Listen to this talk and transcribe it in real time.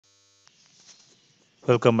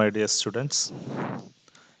Welcome, my dear students.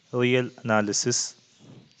 Real analysis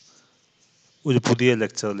ഒരു പുതിയ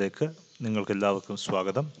ലെക്ചറിലേക്ക് നിങ്ങൾക്ക് എല്ലാവർക്കും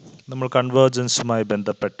സ്വാഗതം. നമ്മൾ കൺവേർജൻസുമായി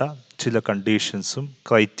ബന്ധപ്പെട്ട ചില കണ്ടീഷൻസും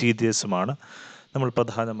ക്രൈറ്റീരിയസുമാണ് നമ്മൾ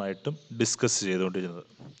പ്രധാനമായിട്ടും ഡിസ്കസ് ചെയ്തുകൊണ്ടിരുന്നത്.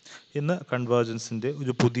 ഇന്ന് കൺവേർജൻസിൻ്റെ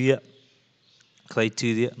ഒരു പുതിയ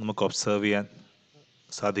ക്രൈറ്റീരിയ നമുക്ക് ഒബ്സർവ് ചെയ്യാൻ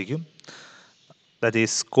സാധിക്കും. That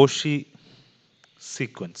is Cauchy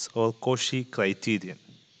sequence or Cauchy criterion.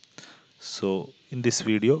 So in this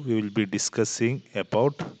video we will be discussing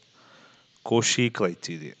about Cauchy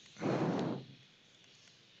criterion.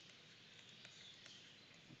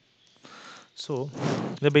 So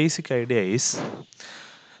the basic idea is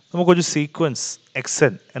നമുക്കൊരു സീക്വൻസ്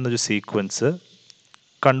xn എന്നൊരു സീക്വൻസ്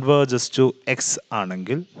converges to x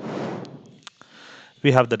ആണെങ്കിൽ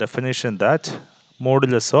we have the definition that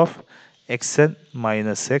modulus of xn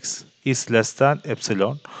minus x is less than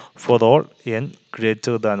epsilon for all n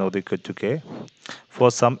greater than or equal to k, for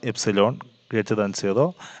some epsilon greater than 0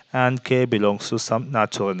 and k belongs to some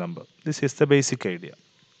natural number. This is the basic idea.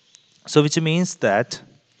 So which means that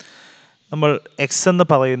നമ്മൾ x എന്ന്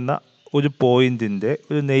പറയുന്ന ഒരു പോയിന്റിൻ്റെ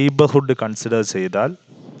ഒരു neighbourhood consider ചെയ്താൽ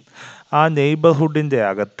ആ നെയ്ബർഹുഡിൻ്റെ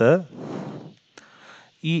അകത്ത്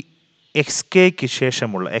ഈ X കെക്ക്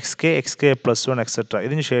ശേഷമുള്ള X K plus one etcetera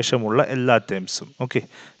ഇതിന് ശേഷമുള്ള എല്ലാ ടേംസും okay.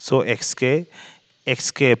 So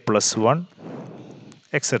X K plus one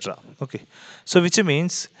etcetera okay. So which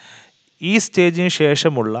means ഈ സ്റ്റേജിന്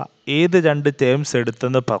ശേഷമുള്ള ഏത് രണ്ട് ടേംസ്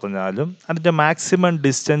എടുത്തെന്ന് പറഞ്ഞാലും അതിൻ്റെ മാക്സിമം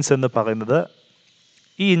ഡിസ്റ്റൻസ് എന്ന് പറയുന്നത്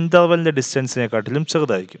ഈ ഇൻ്റർവെലിൻ്റെ ഡിസ്റ്റൻസിനെക്കാട്ടിലും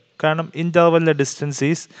ചെറുതായിരിക്കും. കാരണം ഇൻ്റർവെലിൻ്റെ ഡിസ്റ്റൻസ്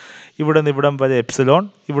ഈസ് ഇവിടെ നിന്ന് ഇവിടം വരെ എപ്സിലോൺ,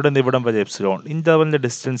 ഇവിടെ നിന്ന് ഇവിടം വരെ epsilon. ഇൻ്റർവെലിൻ്റെ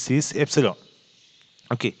distance is epsilon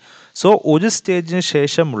okay. So ഒരു സ്റ്റേജിന്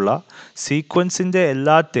ശേഷമുള്ള സീക്വൻസിൻ്റെ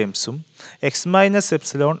എല്ലാ ടേംസും X minus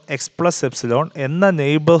epsilon X plus epsilon എന്ന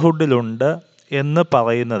നെയ്ബർഹുഡിലുണ്ട് എന്ന്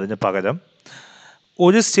പറയുന്നതിന് പകരം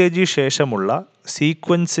ഒരു സ്റ്റേജിന് ശേഷമുള്ള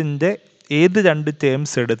സീക്വൻസിൻ്റെ ഏത് രണ്ട്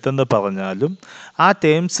ടേംസ് എടുത്തെന്ന് പറഞ്ഞാലും ആ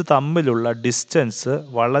ടേംസ് തമ്മിലുള്ള ഡിസ്റ്റൻസ്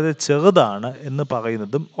വളരെ ചെറുതാണ് എന്ന്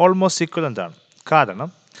പറയുന്നതും ഓൾമോസ്റ്റ് ഇക്വലൻ്റ് ആണ്.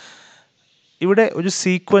 കാരണം ഇവിടെ ഒരു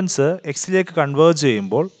സീക്വൻസ് എക്സിലേക്ക് കൺവേർജ്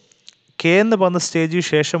ചെയ്യുമ്പോൾ കെ എന്ന് പറഞ്ഞ സ്റ്റേജിന്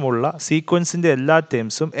ശേഷമുള്ള സീക്വൻസിൻ്റെ എല്ലാ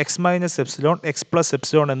ടേംസും X minus epsilon X plus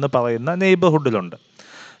epsilon എന്ന് പറയുന്ന നെയ്ബർഹുഡിലുണ്ട്.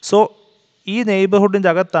 സോ ഈ നെയ്ബർഹുഡിൻ്റെ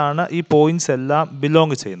അകത്താണ് ഈ പോയിൻറ്റ്സ് എല്ലാം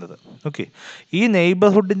ബിലോങ് ചെയ്യുന്നത് ഓക്കെ. ഈ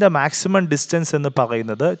നെയ്ബർഹുഡിൻ്റെ മാക്സിമം ഡിസ്റ്റൻസ് എന്ന്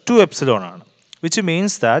പറയുന്നത് 2 എപ്സിലോൺ ആണ്. വിച്ച്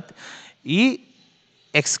മീൻസ് ദാറ്റ് ഈ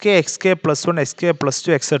X K plus one X K plus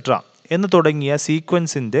two etcetera എന്ന് തുടങ്ങിയ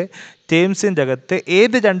സീക്വൻസിൻ്റെ ടേംസിൻ്റെ അകത്ത്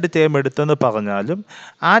ഏത് രണ്ട് ടേം എടുത്തെന്ന് പറഞ്ഞാലും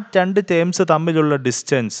ആ രണ്ട് ടേംസ് തമ്മിലുള്ള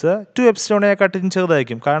ഡിസ്റ്റൻസ് 2 എപ്സിലോണിനെക്കാട്ടിലും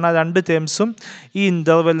ചെറുതായിരിക്കും. കാരണം ആ രണ്ട് ടേംസും ഈ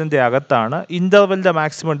ഇൻ്റർവെല്ലിൻ്റെ അകത്താണ്. ഇൻ്റർവെല്ലിൻ്റെ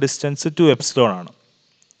മാക്സിമം ഡിസ്റ്റൻസ് 2 എപ്സിലോൺ ആണ്.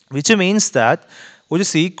 വിച്ച് മീൻസ് ദാറ്റ് ഒരു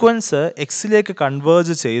സീക്വൻസ് എക്സിലേക്ക്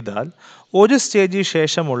കൺവേർജ് ചെയ്താൽ ഒരു സ്റ്റേജിന്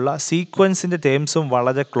ശേഷമുള്ള സീക്വൻസിൻ്റെ ടേംസും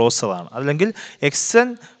വളരെ ക്ലോസറാണ്. അല്ലെങ്കിൽ എക്സ്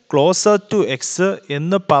ക്ലോസർ ടു എക്സ്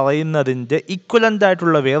എന്ന് പറയുന്നതിൻ്റെ ഇക്വലൻ്റ്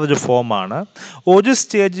ആയിട്ടുള്ള വേറൊരു ഫോമാണ് ഒരു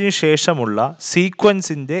സ്റ്റേജിന് ശേഷമുള്ള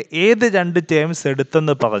സീക്വൻസിൻ്റെ ഏത് രണ്ട് ടേംസ്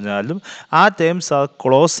എടുത്തെന്ന് പറഞ്ഞാലും ആ terms R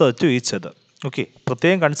closer to each other okay.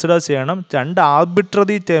 പ്രത്യേകം കൺസിഡർ ചെയ്യണം, രണ്ട്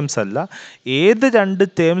ആർബിട്രറി ടേംസ് അല്ല. ഏത് രണ്ട്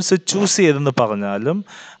ടേംസ് ചൂസ് ചെയ്തെന്ന് പറഞ്ഞാലും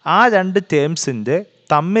ആ രണ്ട് ടേംസിൻ്റെ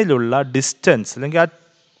തമ്മിലുള്ള ഡിസ്റ്റൻസ് അല്ലെങ്കിൽ ആ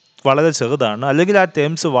വളരെ ചെറുതാണ്, അല്ലെങ്കിൽ ആ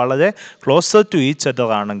ടേംസ് വളരെ ക്ലോസർ ടു ഈച്ച്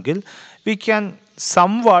അതർ ആണെങ്കിൽ we can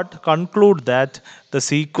somewhat conclude that the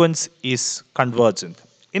sequence is convergent.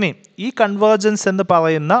 ഇനി ഈ കൺവേർജൻസ് എന്ന്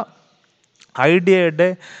പറയുന്ന ഐഡിയയുടെ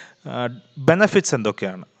ബെനഫിറ്റ്സ്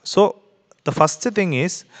എന്തൊക്കെയാണ്? So the first thing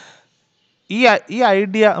is ഈ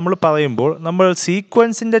ഐഡിയ നമ്മൾ പറയുമ്പോൾ നമ്മൾ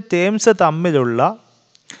സീക്വൻസിൻ്റെ ടേംസ് തമ്മിലുള്ള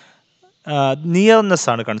നിയർനെസ്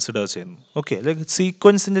ആണ് കൺസിഡർ ചെയ്യുന്നത് ഓക്കെ. ലൈക്ക്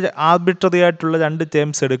സീക്വൻസിൻ്റെ ആർബിട്രറി ആയിട്ടുള്ള രണ്ട്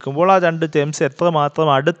ടേംസ് എടുക്കുമ്പോൾ ആ രണ്ട് ടേംസ് എത്രമാത്രം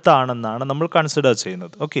അടുത്താണെന്നാണ് നമ്മൾ കൺസിഡർ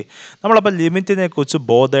ചെയ്യുന്നത് ഓക്കെ. നമ്മളപ്പോൾ ലിമിറ്റിനെ കുറിച്ച്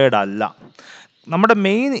ബോധേഡ് അല്ല. നമ്മുടെ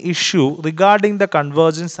main issue regarding the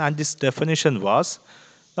convergence and this definition was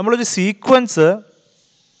നമ്മളൊരു സീക്വൻസ്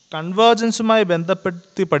കൺവേർജൻസുമായി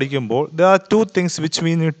ബന്ധപ്പെടുത്തി പഠിക്കുമ്പോൾ there are 2 things which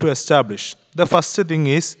we need to establish. The first thing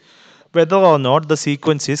is whether or not the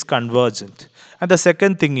sequence is convergent. And the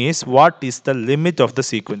second thing is what is the limit of the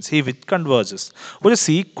sequence if it converges. ഒരു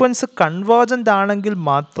sequence convergent ആണെങ്കിൽ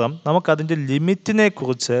മാത്രം നമുക്കതിൻ്റെ ലിമിറ്റിനെ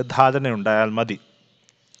കുറിച്ച് ധാരണ ഉണ്ടായാൽ മതി.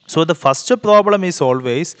 So the first problem is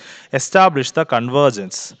always establish the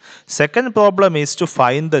convergence. Second problem is to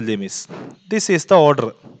find the limits. This is the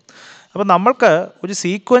order. അപ്പോൾ നമ്മൾക്ക് ഒരു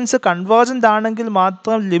സീക്വൻസ് കൺവേർജൻ്റ് ആണെങ്കിൽ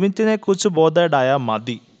മാത്രം ലിമിറ്റിനെ കുറിച്ച് ബോധേഡ് ആയാൽ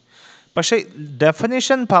മതി. പക്ഷേ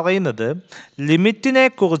ഡെഫിനിഷൻ പറയുന്നത് ലിമിറ്റിനെ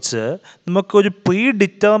കുറിച്ച് നമുക്കൊരു പ്രീ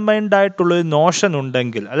ഡിറ്റർമൈൻഡ് ആയിട്ടുള്ളൊരു നോഷൻ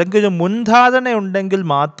ഉണ്ടെങ്കിൽ അല്ലെങ്കിൽ ഒരു മുൻധാരണ ഉണ്ടെങ്കിൽ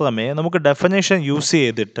മാത്രമേ നമുക്ക് ഡെഫിനേഷൻ യൂസ്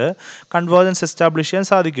ചെയ്തിട്ട് കൺവേർജൻസ് എസ്റ്റാബ്ലിഷ് ചെയ്യാൻ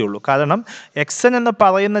സാധിക്കുകയുള്ളൂ. കാരണം എക്സൻ എന്ന്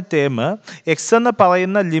പറയുന്ന ടേം എക്സ് എന്ന്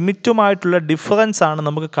പറയുന്ന ലിമിറ്റുമായിട്ടുള്ള ഡിഫറൻസ് ആണ്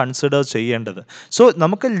നമുക്ക് കൺസിഡർ ചെയ്യേണ്ടത്. സോ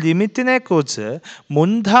നമുക്ക് ലിമിറ്റിനെ കുറിച്ച്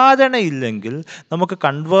മുൻധാരണയില്ലെങ്കിൽ നമുക്ക്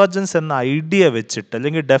കൺവേർജൻസ് എന്ന ഐഡിയ വെച്ചിട്ട്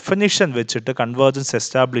അല്ലെങ്കിൽ ഡെഫിനിഷൻ വെച്ചിട്ട് കൺവേർജൻസ്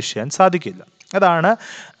എസ്റ്റാബ്ലിഷ് ചെയ്യാൻ സാധിക്കില്ല. അതാണ്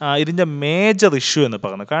ഇതിൻ്റെ മേജർ ഇഷ്യൂ എന്ന്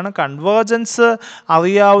പറയുന്നത്. കാരണം കൺവേർജൻസ്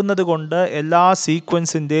അറിയാവുന്നത് കൊണ്ട് എല്ലാ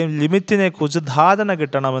സീക്വൻസിൻ്റെയും ലിമിറ്റിനെ കുറിച്ച് ധാരണ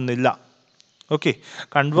കിട്ടണമെന്നില്ല. Okay,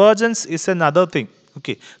 convergence is an other thing.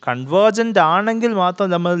 Okay, convergent ആണെങ്കിൽ മാത്രം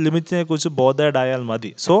നമ്മൾ ലിമിറ്റിനെ കുറിച്ച് ബോധേഡ് ആയാൽ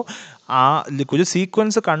മതി. സോ ഒരു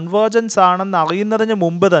സീക്വൻസ് കൺവേർജൻസ് ആണെന്ന് അറിയുന്നതിന്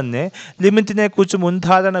മുമ്പ് തന്നെ ലിമിറ്റിനെ കുറിച്ച്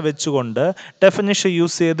മുൻധാരണ വെച്ചുകൊണ്ട് ഡെഫിനിഷൻ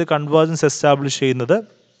യൂസ് ചെയ്ത് കൺവേർജൻസ് എസ്റ്റാബ്ലിഷ് ചെയ്യുന്നത്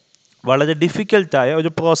വളരെ ഡിഫിക്കൽട്ടായ ഒരു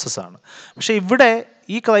പ്രോസസ്സാണ്. പക്ഷേ ഇവിടെ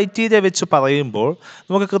ഈ ക്രൈറ്റീരിയ വെച്ച് പറയുമ്പോൾ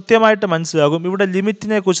നമുക്ക് കൃത്യമായിട്ട് മനസ്സിലാകും ഇവിടെ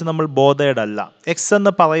ലിമിറ്റിനെ കുറിച്ച് നമ്മൾ ബോധേഡ് അല്ല, എക്സ്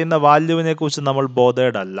എന്ന് പറയുന്ന വാല്യൂവിനെ കുറിച്ച് നമ്മൾ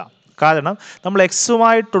ബോധേഡ് അല്ല. കാരണം നമ്മൾ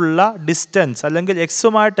എക്സുമായിട്ടുള്ള ഡിസ്റ്റൻസ് അല്ലെങ്കിൽ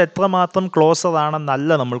എക്സുമായിട്ട് എത്രമാത്രം ക്ലോസർ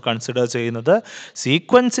ആണെന്നല്ല നമ്മൾ കൺസിഡർ ചെയ്യുന്നത്,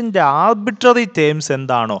 സീക്വൻസിൻ്റെ ആർബിട്രറി ടേംസ്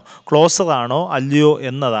എന്താണോ, ക്ലോസർ ആണോ അല്ലയോ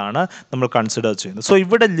എന്നതാണ് നമ്മൾ കൺസിഡർ ചെയ്യുന്നത്. സോ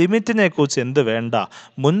ഇവിടെ ലിമിറ്റിനെ കുറിച്ച് എന്ത് വേണ്ട,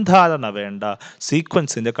 മുൻധാരണ വേണ്ട,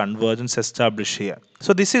 സീക്വൻസിൻ്റെ കൺവേർജൻസ് എസ്റ്റാബ്ലിഷ് ചെയ്യാൻ.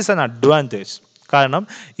 So this is an advantage. കാരണം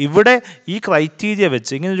ഇവിടെ ഈ ക്രൈറ്റീരിയ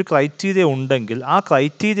വെച്ച്, ഇങ്ങനൊരു ക്രൈറ്റീരിയ ഉണ്ടെങ്കിൽ ആ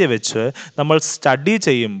ക്രൈറ്റീരിയ വെച്ച് നമ്മൾ സ്റ്റഡി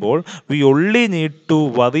ചെയ്യുമ്പോൾ V only need to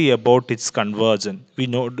worry about it's convergent,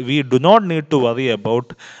 we do not need to worry about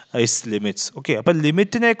it's limits. Okay, അപ്പം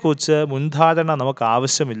ലിമിറ്റിനെ കുറിച്ച് മുൻധാരണ നമുക്ക്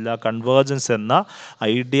ആവശ്യമില്ല കൺവേർജൻസ് എന്ന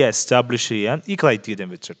ഐഡിയ എസ്റ്റാബ്ലിഷ് ചെയ്യാൻ ഈ ക്രൈറ്റീരിയൻ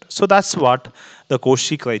വെച്ചിട്ട്. So that's what the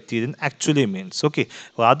Cauchy criterion actually means. Okay,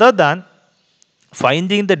 rather than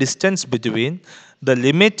finding the distance between the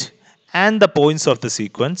limit and the points of the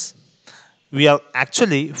sequence, we are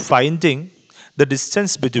actually finding the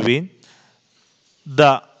distance between the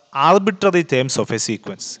arbitrary terms of a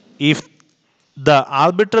sequence. If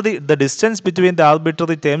the distance between the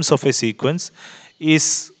arbitrary terms of a sequence is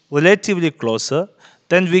relatively closer,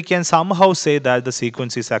 then we can somehow say that the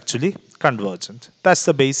sequence is actually convergent. That's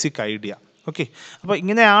the basic idea. Okay, അപ്പോൾ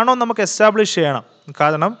ഇങ്ങനെയാണോ നമുക്ക് establish ചെയ്യണം.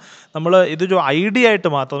 കാരണം നമ്മൾ ഇതൊരു idea ആയിട്ട്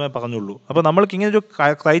മാത്രമേ പറഞ്ഞുള്ളൂ. അപ്പോൾ നമ്മൾക്ക് ഇങ്ങനെ ഒരു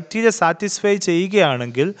ക്രൈറ്റീരിയ സാറ്റിസ്ഫൈ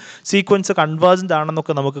ചെയ്യുകയാണെങ്കിൽ സീക്വൻസ് കൺവേർജൻ്റ്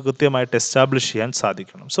ആണെന്നൊക്കെ നമുക്ക് കൃത്യമായിട്ട് എസ്റ്റാബ്ലിഷ് ചെയ്യാൻ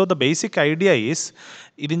സാധിക്കണം. So the basic idea is,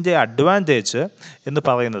 ഇതിൻ്റെ അഡ്വാൻറ്റേജ് എന്ന്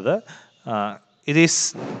പറയുന്നത് it is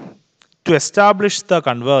to establish the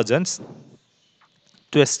convergence,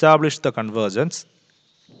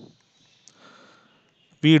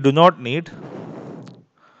 we do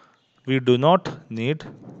not need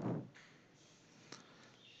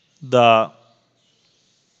the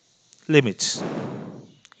limits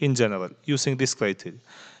in general using this criteria.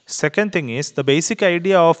 Second thing is, the basic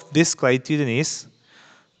idea of this criterion is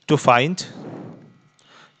to find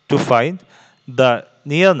the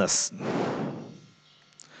nearness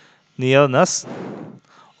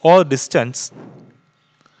or distance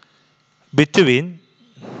between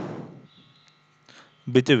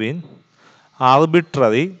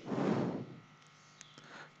arbitrary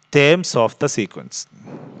terms of the sequence.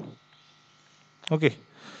 Okay,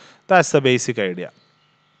 that's the basic idea.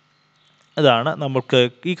 അതാണ് നമുക്ക്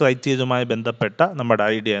ഈ ക്രൈറ്റീരിയയുമായി ബന്ധപ്പെട്ട നമ്മുടെ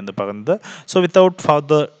idea എന്ന് പറയുന്നത്. So without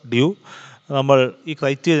further due നമ്മൾ ഈ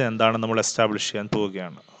criteria എന്താണ് നമ്മൾ എസ്റ്റാബ്ലിഷ് ചെയ്യാൻ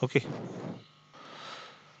പോവുകയാണ്. Okay,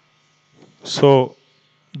 so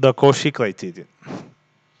the Cauchy criterion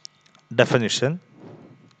definition: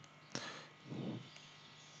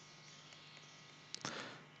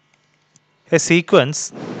 a sequence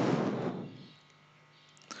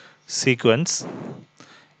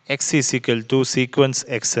x is equal to sequence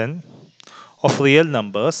xn of real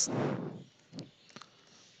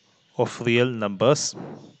numbers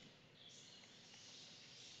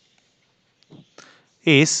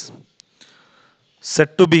is said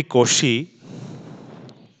to be Cauchy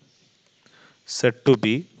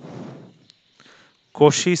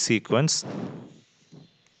sequence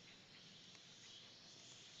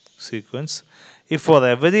if for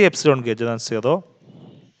every epsilon greater than 0,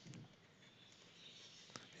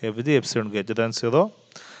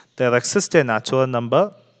 there exists a natural number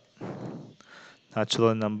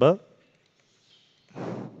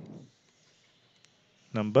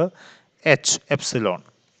h epsilon.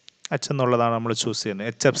 h എന്നുള്ളതാണ് നമ്മൾ choose ചെയ്യുന്നത്.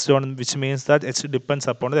 h epsilon, which means that h depends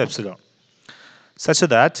upon the epsilon, such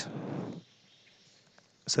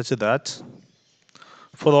that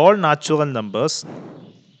for all natural numbers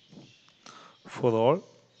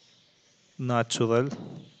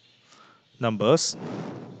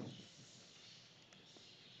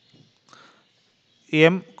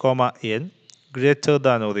m comma n greater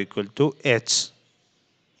than or equal to h.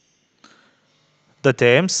 The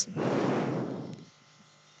terms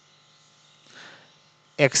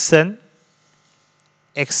xn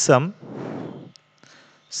xm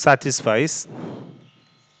satisfies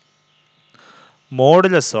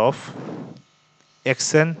modulus of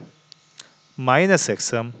xn minus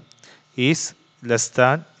xm is less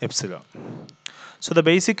than epsilon. So the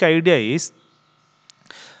basic idea is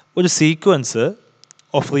ഒരു sequence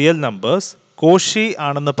of real numbers Cauchy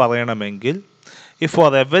ആണെന്ന് പറയണമെങ്കിൽ if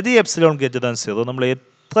for every epsilon greater than 0 നമ്മൾ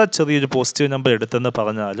എത്ര ചെറിയൊരു positive number എടുത്തെന്ന്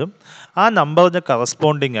പറഞ്ഞാലും ആ നമ്പറിന്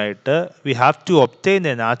കറസ്പോണ്ടിങ് ആയിട്ട് we have to obtain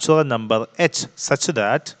A natural number H such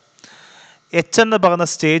that H എന്ന് പറയുന്ന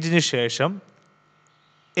സ്റ്റേജിന് ശേഷം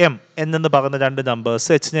എം എന്നെന്ന് പറയുന്ന രണ്ട്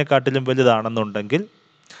നമ്പേഴ്സ് എച്ചിനെക്കാട്ടിലും വലുതാണെന്നുണ്ടെങ്കിൽ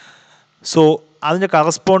സോ അതിൻ്റെ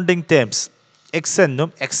കറസ്പോണ്ടിങ് ടേംസ് എക്സ് എന്നും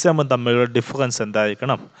എക്സ് എമ്മും തമ്മിലുള്ള ഡിഫറൻസ്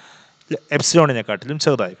എന്തായിരിക്കണം? എപ്സിലോണിനെക്കാട്ടിലും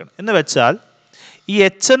ചെറുതായിരിക്കണം. എന്ന് വെച്ചാൽ ഈ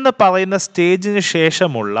എച്ച് എന്ന് പറയുന്ന സ്റ്റേജിന്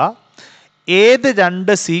ശേഷമുള്ള ഏത്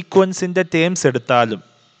രണ്ട് സീക്വൻസിൻ്റെ ടേംസ് എടുത്താലും,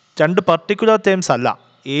 രണ്ട് പർട്ടിക്കുലർ ടേംസ് അല്ല,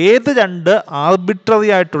 ഏത് രണ്ട് ആർബിട്രറി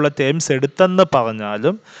ആയിട്ടുള്ള ടേംസ് എടുത്തെന്ന്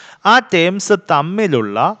പറഞ്ഞാലും ആ ടേംസ്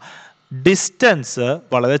തമ്മിലുള്ള ഡിസ്റ്റൻസ്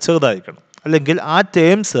വളരെ ചെറുതായിരിക്കണം. അല്ലെങ്കിൽ ആ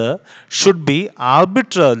terms should be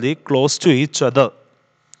arbitrarily close to each other.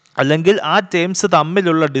 അല്ലെങ്കിൽ ആ ടേംസ്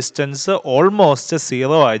തമ്മിലുള്ള ഡിസ്റ്റൻസ് ഓൾമോസ്റ്റ്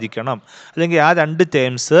 0 ആയിരിക്കണം. അല്ലെങ്കിൽ ആ രണ്ട്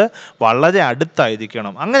ടേംസ് വളരെ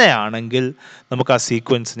അടുത്തായിരിക്കണം. അങ്ങനെയാണെങ്കിൽ നമുക്ക് ആ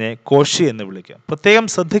സീക്വൻസിനെ കോഷി എന്ന് വിളിക്കാം. പ്രത്യേകം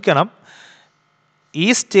ശ്രദ്ധിക്കണം, ഈ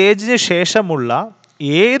സ്റ്റേജിന് ശേഷമുള്ള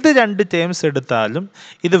ഏത് രണ്ട് ടേംസ് എടുത്താലും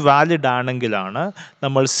ഇത് വാലിഡ് ആണെങ്കിലാണ്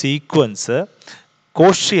നമ്മൾ സീക്വൻസ്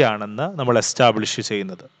കോഷിയാണെന്ന് നമ്മൾ എസ്റ്റാബ്ലിഷ്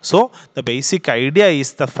ചെയ്യുന്നത്. So the basic idea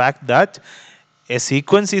is the fact that A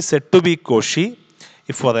sequence is said to B Cauchy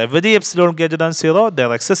if for every epsilon greater than 0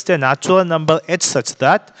 there exists a natural number h such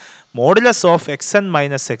that modulus of xn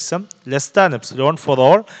minus xm less than epsilon for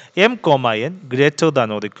all m comma n greater than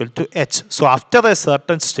or equal to h. So after a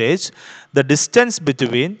certain stage the distance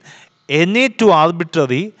between any two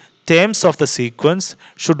arbitrary terms of the sequence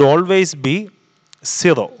should always be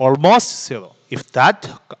 0, almost 0. If that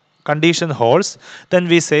condition holds, then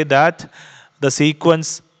we say that the sequence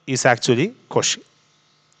is actually Cauchy.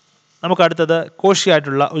 നമുക്ക് അടുത്തത് Cauchy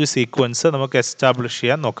ആയിട്ടുള്ള ഒരു sequence നമുക്ക് establish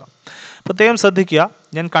ചെയ്യാൻ നോക്കാം. പ്രത്യേകം ശ്രദ്ധിക്കുക,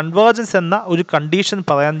 ഞാൻ കൺവേർജൻസ് എന്ന ഒരു കണ്ടീഷൻ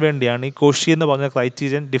പറയാൻ വേണ്ടിയാണ് ഈ കോഷി എന്ന് പറഞ്ഞ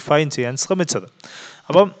ക്രൈറ്റീരിയൻ ഡിഫൈൻ ചെയ്യാൻ ശ്രമിച്ചത്.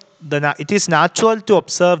 അപ്പം it is natural to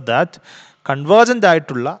observe that convergent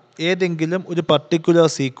ആയിട്ടുള്ള ഏതെങ്കിലും ഒരു particular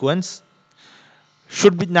sequence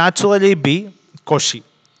should be naturally B Cauchy.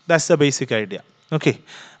 That's the basic idea. Okay,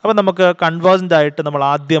 അപ്പോൾ നമുക്ക് കൺവേർജൻ്റ് ആയിട്ട് നമ്മൾ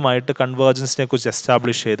ആദ്യമായിട്ട് കൺവേർജൻസിനെ കുറിച്ച്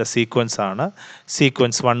എസ്റ്റാബ്ലിഷ് ചെയ്ത സീക്വൻസ് ആണ്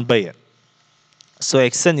sequence 1/n. So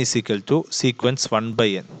X N is equal to sequence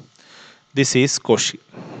 1/n. This is Cauchy.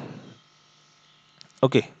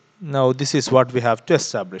 Okay, now this is what we have to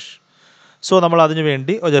establish. So നമ്മൾ അതിനു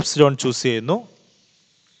വേണ്ടി ഒരു എപ്സിലോൺ ചൂസ് ചെയ്യുന്നു.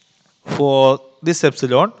 For this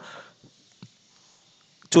epsilon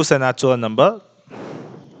choose A natural number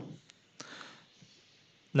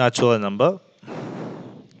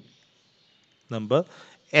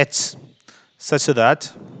h such that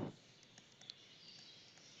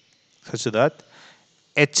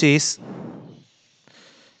h is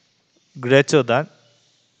greater than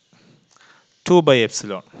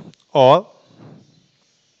 2/epsilon or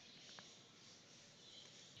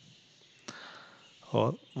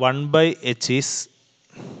 1/h is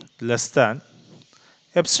less than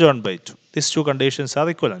epsilon/2. These two conditions are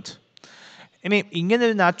equivalent. ഇനി ഇങ്ങനെ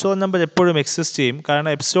ഒരു natural number എപ്പോഴും exist ചെയ്യും. കാരണം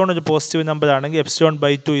epsilon ഒരു positive number ആണെങ്കിൽ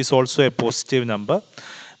എപ്സിലോൺ/2 is also A positive number.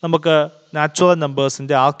 നമുക്ക് natural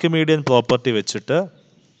നമ്പേഴ്സിൻ്റെ ആർക്കിമീഡിയൻ property വെച്ചിട്ട്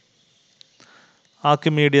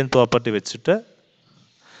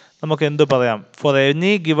നമുക്ക് എന്ത് പറയാം? For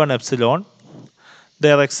any given epsilon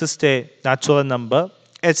there exist A natural number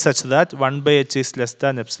H such that 1/h is less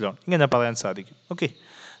than epsilon. ഇങ്ങനെ പറയാൻ സാധിക്കും. ഓക്കെ,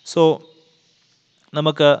 സോ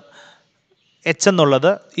നമുക്ക് എച്ച് എന്നുള്ളത്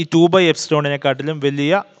ഈ 2/epsilonനെക്കാട്ടിലും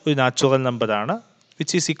വലിയ ഒരു നാച്ചുറൽ നമ്പറാണ്,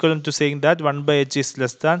 which is equal to saying that 1/h is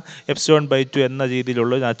less than epsilon/2 എന്ന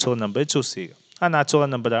രീതിയിലുള്ള ഒരു നാച്ചുറൽ നമ്പർ ചൂസ് ചെയ്യുക. ആ നാച്ചുറൽ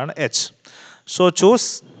നമ്പറാണ് H. So choose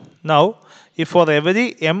now if for every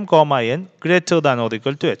m comma n greater than or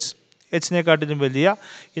equal to h. എച്ചിനെക്കാട്ടിലും വലിയ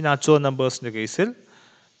ഈ natural നമ്പേഴ്സിൻ്റെ കേസിൽ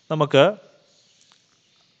നമുക്ക്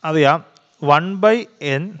അറിയാം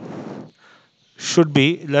 1/n should be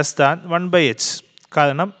less than 1/h.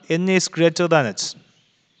 കാരണം n is greater than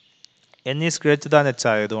h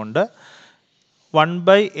ആയതുകൊണ്ട്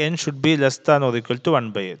 1/n should be less than or equal to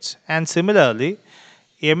 1/h. And similarly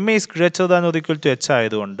m is greater than or equal to h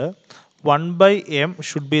ആയതുകൊണ്ട് 1/m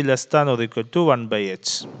should be less than or equal to 1/h.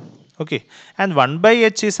 Okay, and 1 by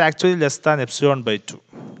h is actually less than epsilon by 2.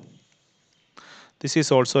 This is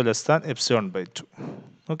also less than epsilon by 2.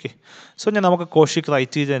 Okay, so ഞാൻ നമുക്ക് Cauchy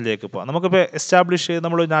ക്രൈറ്റീരിയനിലേക്ക് പോകാം. നമുക്കിപ്പോൾ establish ചെയ്ത്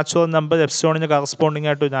നമ്മൾ natural number എപ്സിലോണിന് corresponding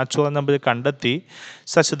ആയിട്ട് ഒരു natural number കണ്ടെത്തി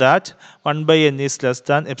such that 1 by n is less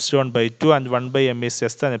than epsilon by 2 and 1 by m is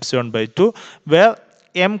less than epsilon by 2 where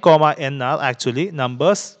m comma n are actually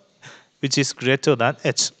numbers which is greater than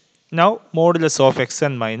h. Now modulus of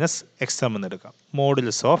xn minus xm എന്ന് എടുക്കാം.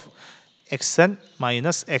 Modulus of xn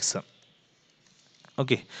minus xm.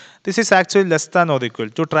 Okay, this is actually less than or equal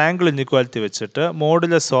to triangle inequality വെച്ചിട്ട്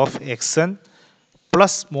modulus of xn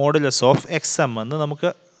plus modulus of xm എന്ന് നമുക്ക്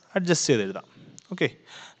adjust ചെയ്ത് എഴുതാം. Okay,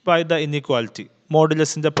 by the inequality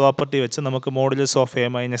മോഡുലസിൻ്റെ property വെച്ച് നമുക്ക് modulus of A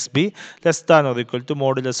minus be less than or equal to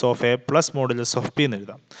modulus of A plus modulus of B എന്ന്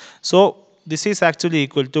എഴുതാം. So this is actually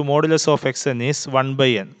equal to modulus of X N is 1 by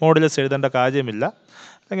n. Modulus എഴുതേണ്ട കാര്യമില്ല,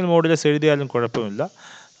 അല്ലെങ്കിൽ modulus എഴുതിയാലും കുഴപ്പമില്ല.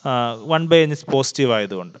 1 by n is positive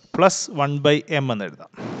ആയതുകൊണ്ട് plus 1 by m എന്ന് എഴുതാം.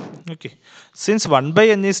 Okay, since 1 by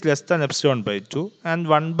n is less than epsilon by 2 and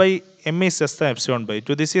 1 by m is less than epsilon by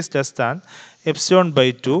 2, this is less than epsilon by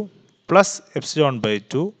 2 plus epsilon by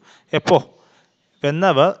 2 epo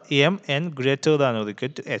whenever m n greater than or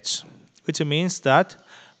equal to h, which means that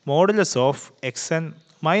modulus of xn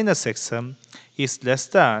minus xm is less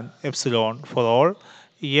than epsilon for all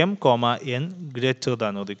m comma n greater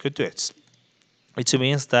than or equal to h, which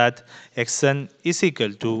means that xn is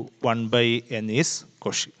equal to 1 by n is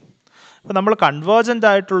Cauchy. അപ്പോൾ നമ്മൾ convergent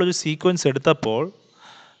ആയിട്ടുള്ളൊരു sequence എടുത്തപ്പോൾ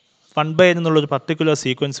 1 by n എന്നുള്ളൊരു particular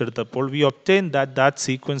sequence എടുത്തപ്പോൾ V obtain that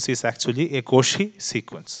sequence is actually A Cauchy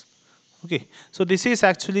sequence. Okay, so this is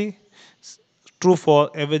actually true for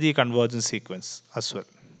every convergent sequence as well.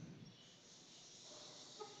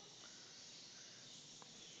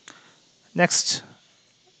 Next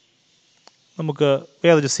നമുക്ക്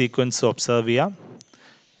വേറൊരു sequence observe ചെയ്യാം.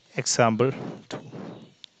 Example 2.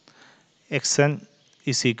 xn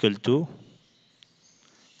is equal to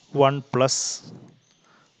 1 plus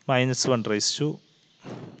minus 1 raised to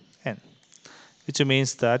n, which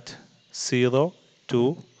means that 0, 2,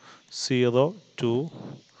 0, 2,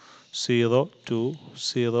 0, 2,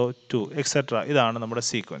 0, 2, etc. ഇതാണ് നമ്മുടെ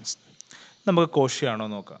sequence. നമുക്ക് Cauchy ആണോ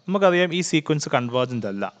നോക്കാം. നമുക്കറിയാം ഈ സീക്വൻസ് കൺവേർജൻ്റ്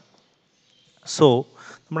അല്ല. സോ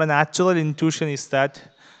നമ്മുടെ natural intuition is that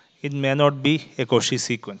it may not be A Cauchy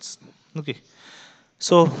sequence. Okay,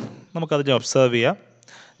 so നമുക്കതിനെ ഒബ്സർവ് ചെയ്യാം.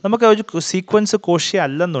 നമുക്ക് ഒരു സീക്വൻസ് Cauchy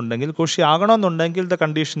അല്ലെന്നുണ്ടെങ്കിൽ, Cauchy ആകണമെന്നുണ്ടെങ്കിൽ the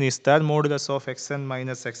condition is that modulus of xn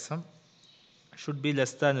minus xm should be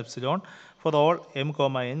less than epsilon for all m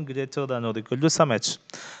comma n greater than or equal to some h.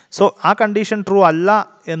 So ആ condition true അല്ല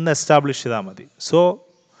എന്ന് establish ചെയ്താൽ മതി. So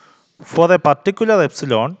four A particular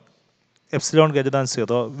epsilon greater than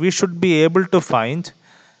 0, we should be able to find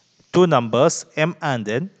two numbers m and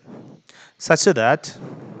n such that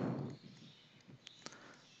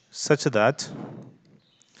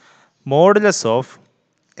modulus of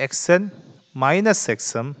xn minus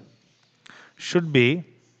xm should be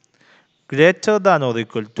greater than or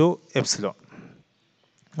equal to epsilon.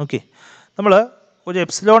 Okay, നമ്മൾ ഒരു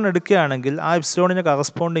epsilon എടുക്കുകയാണെങ്കിൽ ആ എപ്സിലോണിന്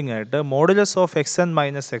corresponding ആയിട്ട് modulus of xn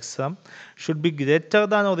minus xm should be greater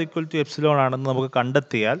than or equal to epsilon ആണെന്ന് നമുക്ക്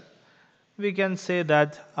കണ്ടെത്തിയാൽ we can say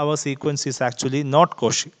that our sequence is actually not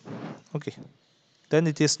Cauchy. Okay, then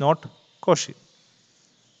it is not Cauchy.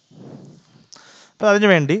 അപ്പോൾ അതിനു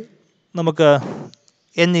വേണ്ടി നമുക്ക്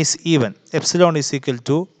n is even, epsilon is equal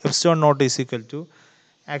to, epsilon not is equal to,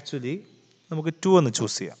 actually നമുക്ക് 2 എന്ന്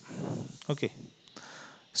choose ചെയ്യാം. ഓക്കെ,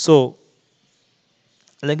 സോ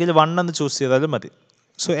അല്ലെങ്കിൽ 1 എന്ന് choose ചെയ്താലും മതി.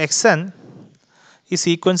 സോ xn ഈ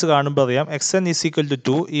സീക്വൻസ് കാണുമ്പോൾ അറിയാം xn is equal to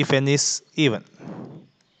 2 if n is even.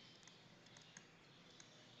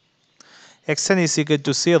 xn is equal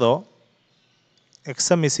to 0,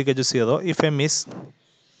 xm is equal to 0 if m is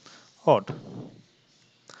odd.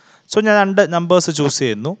 So ഞാൻ രണ്ട് നമ്പേഴ്സ് ചൂസ്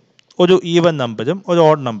ചെയ്യുന്നു, ഒരു ഈവൻ നമ്പറും ഒരു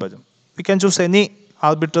ഓഡ് നമ്പറും. We can choose any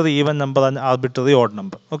arbitrary even number and arbitrary odd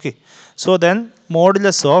number. Okay, so then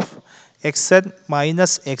modulus of xn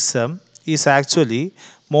minus xm is actually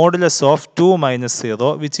modulus of 2 minus 0,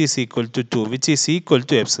 which is equal to 2, which is equal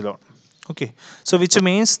to epsilon. Okay, so which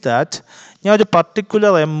means that ഞാൻ ഒരു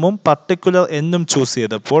particular എമ്മും particular എന്നും choose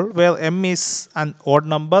ചെയ്തപ്പോൾ where m is an odd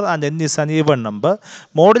number and n is an even number,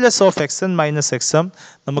 modulus of xn minus xm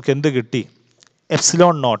നമുക്ക് എന്ത് കിട്ടി?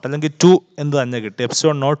 Epsilon naught അല്ലെങ്കിൽ 2 എന്ന് തന്നെ കിട്ടി.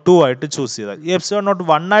 എപ്സിലോൺ നോട്ട് 2 ആയിട്ട് ചൂസ് ചെയ്താൽ, ഈ എപ്സിലോൺ നോട്ട്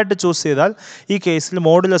 1 ആയിട്ട് ചൂസ് ചെയ്താൽ ഈ കേസിൽ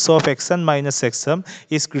modulus of xn minus xm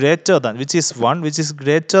is greater than, which is 1, which is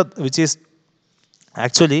greater, which is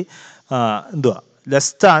actually എന്തുവാ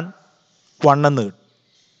ലെസ് ദാൻ 1 എന്ന് കിട്ടും.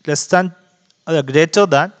 ലെസ് ദാൻ ഗ്രേറ്റർ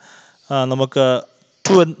ദാൻ നമുക്ക്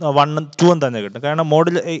ടു ടു എന്ന് തന്നെ കിട്ടും. കാരണം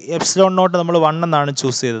എപ്സിലോൺ നോട്ട് നമ്മൾ 1 എന്നാണ്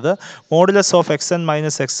ചൂസ് ചെയ്തത്. Modulus of X N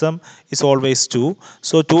minus X M is always 2.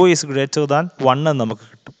 So 2 is greater than 1 എന്ന് നമുക്ക്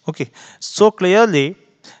കിട്ടും. ഓക്കെ, സോ ക്ലിയർലി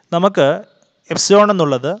നമുക്ക് എപ്സിലോൺ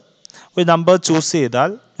എന്നുള്ളത് ഒരു നമ്പർ ചൂസ്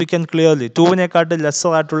ചെയ്താൽ വി ക്യാൻ ക്ലിയർലി 2വിനെക്കാട്ട്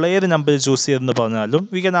ലെസ്സർ ആയിട്ടുള്ള ഏത് നമ്പർ ചൂസ് ചെയ്തെന്ന് പറഞ്ഞാലും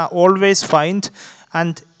we can always find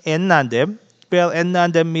and N and M where n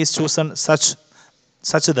and m is chosen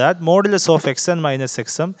such that modulus of xn minus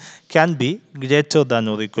xm can be greater than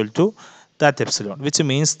or equal to that epsilon, which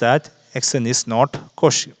means that xn is not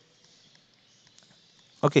Cauchy.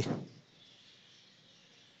 Okay,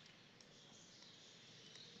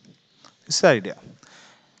 this is the idea.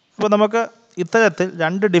 അപ്പോൾ നമുക്ക് ഇത്തരത്തിൽ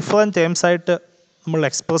രണ്ട് different terms ആയിട്ട് നമ്മൾ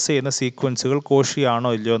express ചെയ്യുന്ന സീക്വൻസുകൾ Cauchy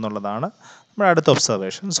ആണോ ഇല്ലയോ എന്നുള്ളതാണ് നമ്മുടെ അടുത്ത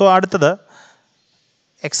ഒബ്സർവേഷൻ. സോ അടുത്തത്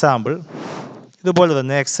എക്സാമ്പിൾ ഇതുപോലെ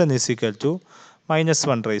തന്നെ X N is equal to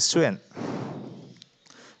 -1 raise to n.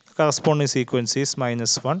 Corresponding sequence is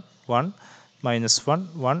 -1 1 -1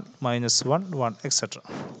 1 -1 1 etcetera.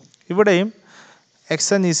 ഇവിടെയും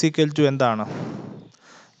X N is equal to എന്താണ്?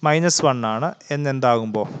 -1 ആണ്. n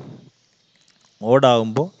എന്താകുമ്പോൾ? ഓഡ്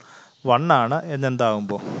ആകുമ്പോൾ. 1 ആണ്. n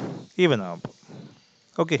എന്താകുമ്പോൾ? ഈവൻ ആകുമ്പോൾ.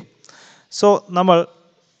 ഓക്കെ, സോ നമ്മൾ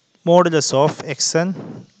modulus of X N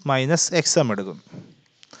minus X M എടുക്കുന്നു,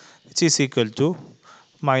 which is equal to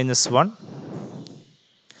 -1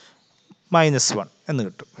 -1 എന്ന്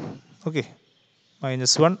കിട്ടും. Okay,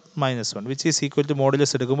 -1 -1 which is equal to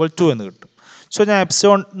modulus എടുക്കുമ്പോൾ 2 എന്ന് കിട്ടും. സോ ഞാൻ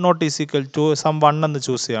epsilon naught is equal to some 1 എന്ന്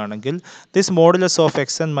ചൂസ് ചെയ്യുകയാണെങ്കിൽ this modulus of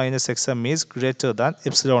X N minus X M is greater than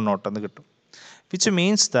epsilon naught എന്ന് കിട്ടും. വിച്ച്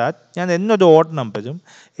മീൻസ് ദാറ്റ് ഞാൻ എന്നൊരു ഓഡ് നമ്പറും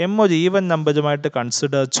എം ഒരു ഈവൻ നമ്പറുമായിട്ട്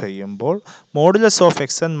കൺസിഡർ ചെയ്യുമ്പോൾ modulus of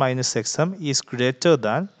X N minus X M is greater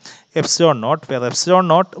than epsilon naught, where epsilon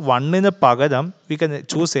naught 1ന് പകരം we can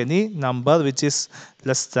choose any number which is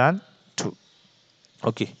less than 2.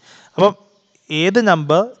 Okay, അപ്പം ഏത്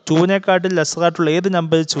number 2വിനെക്കാട്ടിൽ ലെസ്സറായിട്ടുള്ള ഏത്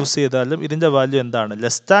number choose ചെയ്താലും ഇതിൻ്റെ value എന്താണ്?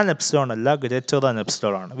 Less than epsilon അല്ല, greater than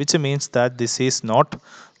epsilon ആണ്. Which means that this is not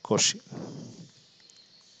Cauchy.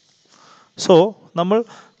 So നമ്മൾ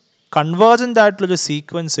കൺവേർജൻ്റ് ആയിട്ടുള്ളൊരു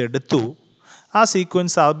സീക്വൻസ് എടുത്തു. ആ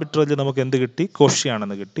സീക്വൻസ് ആർബിട്രറിൽ നമുക്ക് എന്ത് കിട്ടി? Cauchy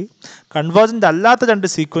ആണെന്ന് കിട്ടി. കൺവേർജൻ്റ് അല്ലാത്ത രണ്ട്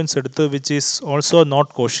സീക്വൻസ് എടുത്ത് which is also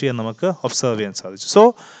not Cauchy എന്ന് നമുക്ക് ഒബ്സർവ് ചെയ്യാൻ സാധിച്ചു. So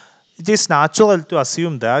it is natural to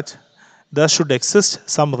assume that there should exist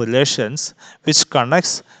some relations which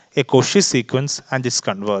connects a Cauchy sequence and its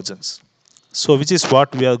convergence. So which is what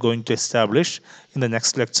we are going to establish in the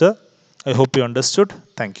next lecture. I hope you understood.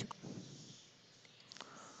 Thank you.